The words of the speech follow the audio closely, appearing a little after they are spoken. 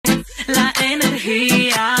La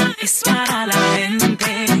energía es para la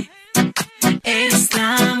gente.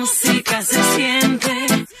 Esta música se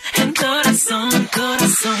siente en corazón,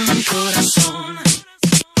 corazón, corazón.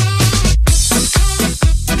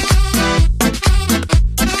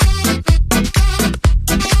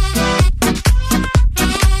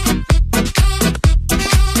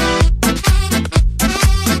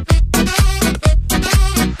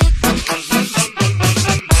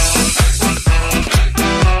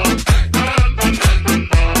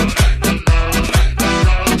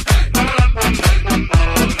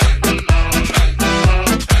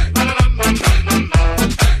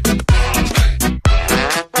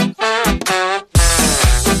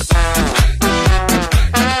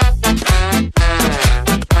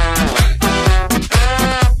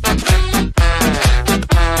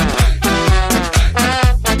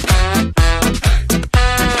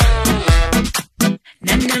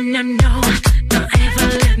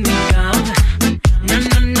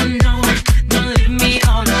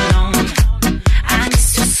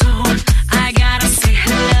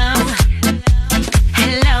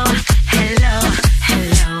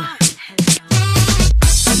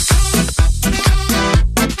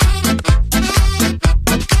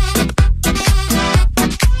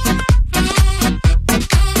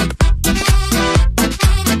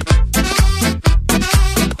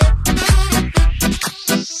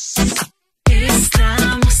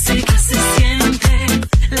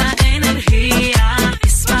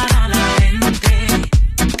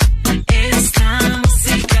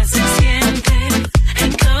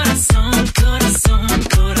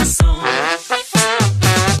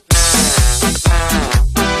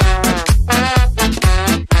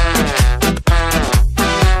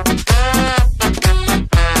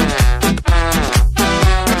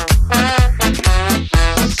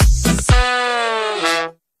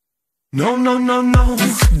 No, no, no, no,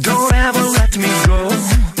 don't ever let me go.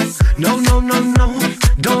 No, no, no, no,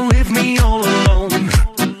 don't leave me all alone.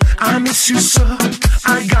 I miss you so,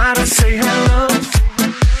 I gotta say hello.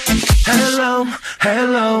 Hello,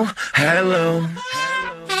 hello, hello.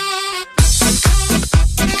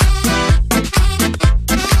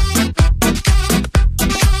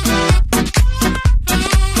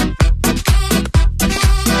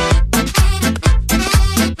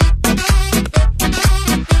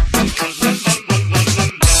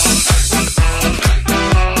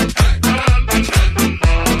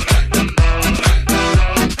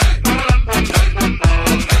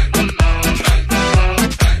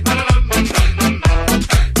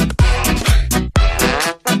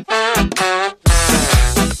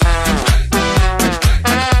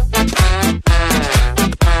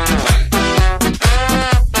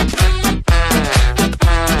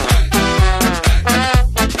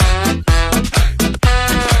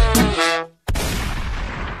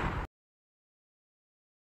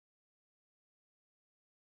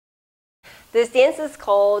 This dance is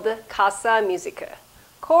called Casa Musica,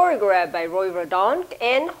 choreographed by Versonk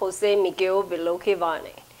and Miguel Belloque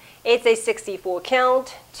Vane. It's a 64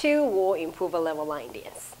 count, 2-wall improver level line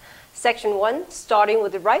dance. Section 1, starting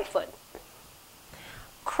with the right foot.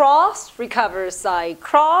 Cross, recover, side,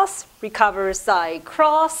 cross, recover, side,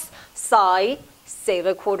 cross, side,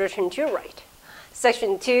 sailor quarter turn to right.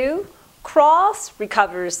 Section 2, cross,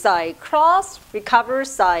 recover, side, cross, recover,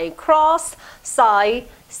 side, cross, side,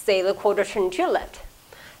 sailor quarter turn to left.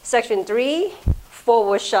 Section 3,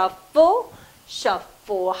 forward shuffle,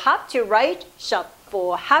 shuffle half to right,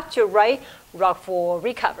 shuffle half to right, rock forward,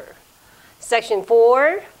 recover. Section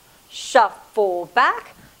 4, shuffle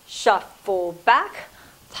back,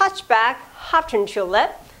 touch back, half turn to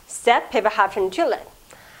left, step, pivot, half turn to left.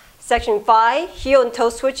 Section 5, heel and toe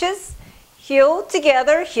switches, heel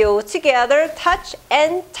together, touch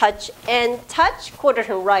and touch and touch, quarter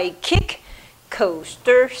turn right, kick,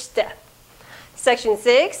 coaster, step. Section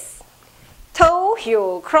 6, toe,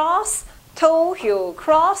 heel, cross,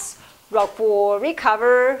 rock forward,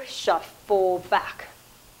 recover, shuffle back.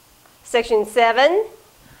 Section 7,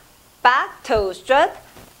 back toe strut,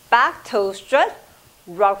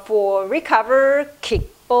 rock forward, recover, kick,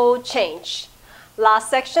 ball change. Last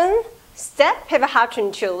section, step, pivot, half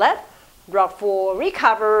turn to left, rock forward,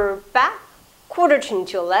 recover, back, quarter turn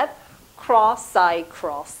to left, cross side,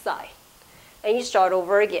 and you start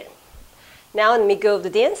over again. Now let me go of the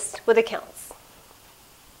dance with the counts.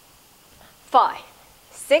 5,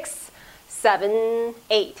 6, 7,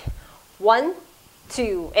 8. 1,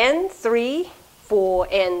 2, and 3, 4,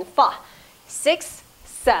 and 5. 6,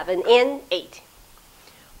 7, and 8.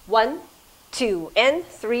 1, 2, and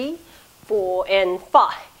 3, 4, and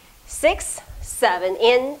 5. 6, 7,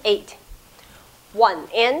 and 8. 1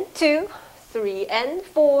 and 2, 3 and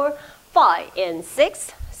 4, 5 and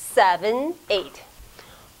 6, 7, 8.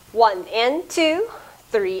 1 and 2,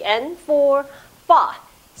 3 and 4, 5,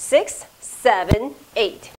 6, 7,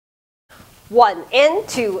 8. 1 and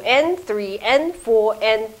 2 and 3 and 4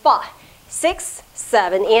 and 5, 6,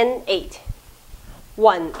 7 and 8.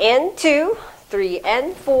 1 and 2, 3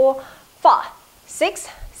 and 4, 5, 6,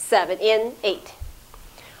 7 and 8.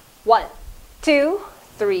 1, 2,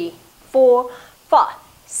 3, 4, 5,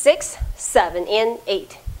 6, 7 and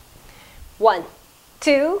 8. 1,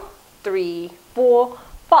 2, 3, 4,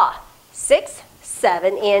 5, 6,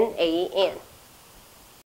 7 and 8 and。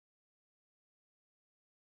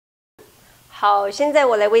好，现在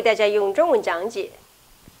我来为大家用中文讲解。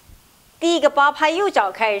第一个八拍右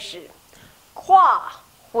脚开始，跨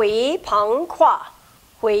回旁跨，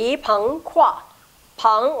回旁跨，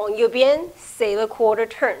旁往右边 sailor quarter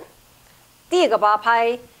turn。第二个八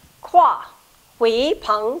拍跨回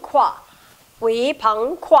旁跨，回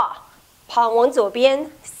旁跨，旁往左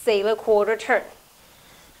边 sailor quarter turn。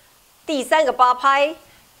第三个八拍。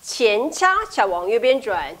前掐掐往右边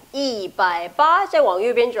转180，再往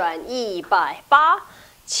右边转180，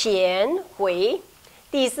前回。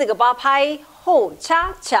第四个八拍后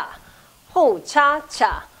掐掐，后掐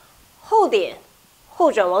掐，后点，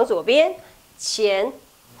后转往左边，前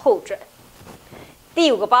后转。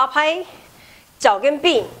第五个八拍脚跟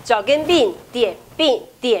并，脚跟并，点并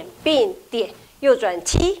点并点，右转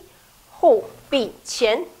踢，后并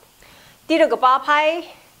前。第六个八拍。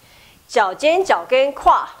脚尖脚跟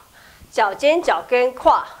跨，脚尖脚跟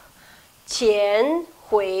跨，前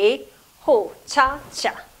回后掐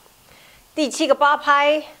掐。第七个八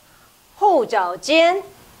拍，后脚尖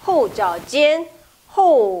后脚尖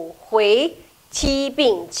后回踢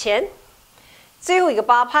并前。最后一个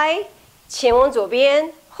八拍，前往左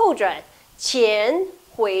边后转，前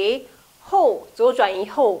回后左转以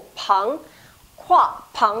后旁跨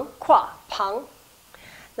旁跨旁。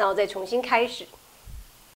那我再重新开始。